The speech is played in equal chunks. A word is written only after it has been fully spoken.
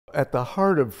At the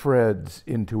heart of Fred's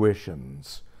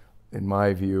intuitions, in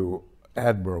my view,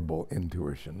 admirable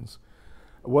intuitions,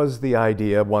 was the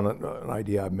idea, an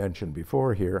idea I've mentioned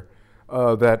before here,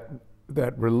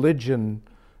 that religion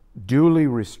duly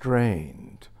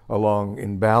restrained along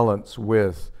in balance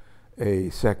with a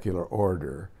secular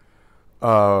order,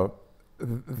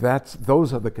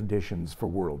 those are the conditions for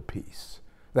world peace.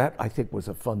 That, I think, was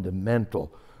a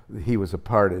fundamental. He was a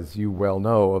part, as you well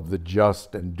know, of the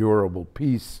just and durable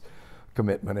peace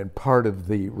commitment, and part of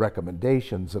the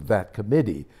recommendations of that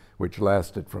committee, which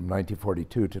lasted from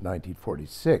 1942 to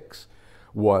 1946,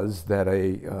 was that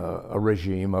a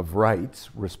regime of rights,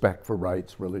 respect for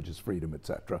rights, religious freedom,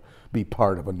 etc., be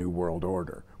part of a new world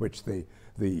order, which the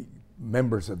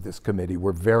members of this committee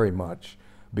were very much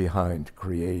behind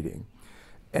creating.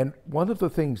 And one of the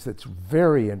things that's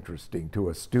very interesting to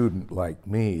a student like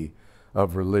me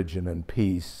of religion and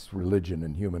peace, religion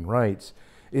and human rights,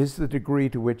 is the degree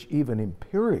to which even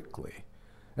empirically,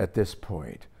 at this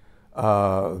point,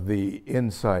 the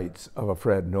insights of a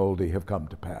Fred Nolde have come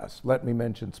to pass. Let me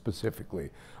mention specifically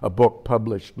a book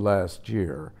published last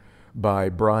year by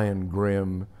Brian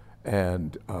Grimm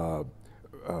and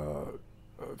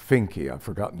Finke, I've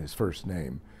forgotten his first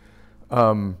name.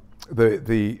 The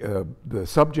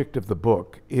subject of the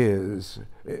book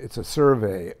it's a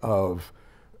survey of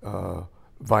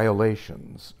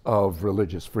violations of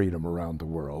religious freedom around the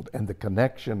world and the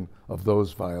connection of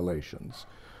those violations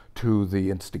to the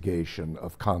instigation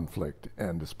of conflict,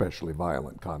 and especially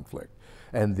violent conflict.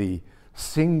 And the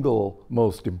single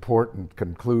most important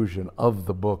conclusion of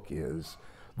the book is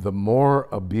the more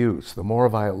abuse, the more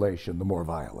violation, the more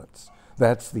violence.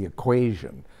 That's the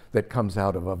equation that comes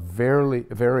out of a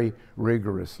very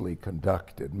rigorously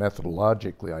conducted,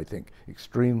 methodologically, I think,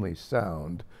 extremely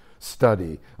sound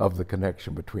study of the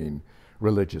connection between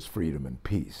religious freedom and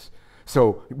peace.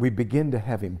 So we begin to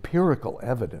have empirical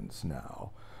evidence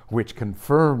now which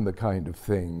confirm the kind of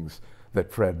things that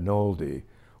Fred Nolde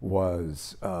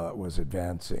was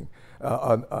advancing.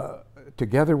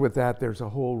 Together with that, there's a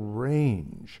whole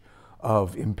range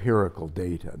of empirical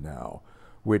data now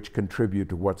which contribute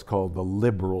to what's called the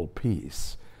liberal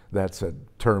peace. That's a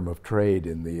term of trade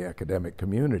in the academic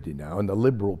community now. And the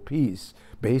liberal peace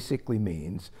basically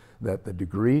means that the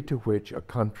degree to which a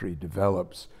country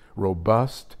develops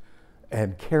robust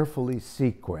and carefully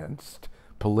sequenced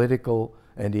political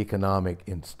and economic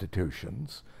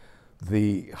institutions,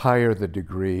 the higher the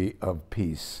degree of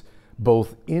peace,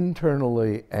 both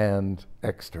internally and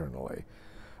externally.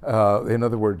 In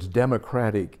other words,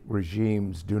 democratic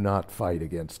regimes do not fight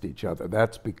against each other.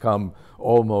 That's become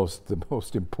almost the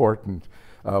most important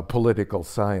political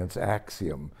science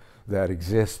axiom that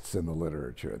exists in the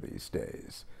literature these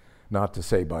days. Not to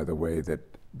say, by the way, that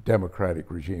democratic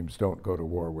regimes don't go to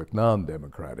war with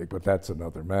non-democratic, but that's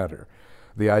another matter.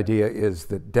 The idea is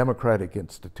that democratic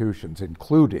institutions,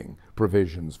 including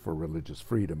provisions for religious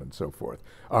freedom and so forth,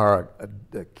 are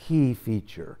a key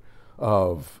feature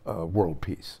of world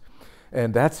peace.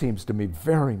 And that seems to me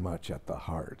very much at the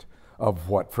heart of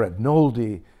what Fred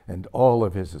Nolde and all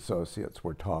of his associates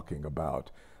were talking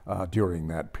about during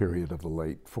that period of the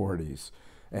late 40s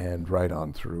and right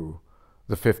on through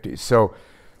the 50s. So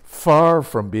far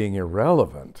from being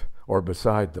irrelevant or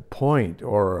beside the point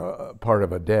or part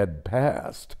of a dead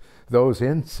past, those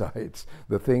insights,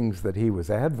 the things that he was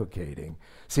advocating,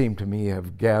 seem to me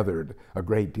have gathered a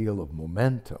great deal of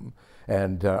momentum.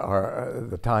 And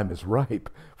the time is ripe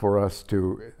for us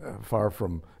to, far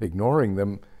from ignoring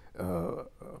them,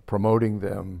 promoting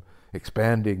them,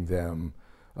 expanding them,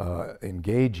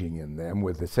 engaging in them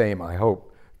with the same, I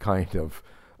hope, kind of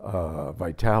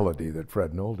vitality that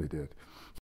Fred Nolde did.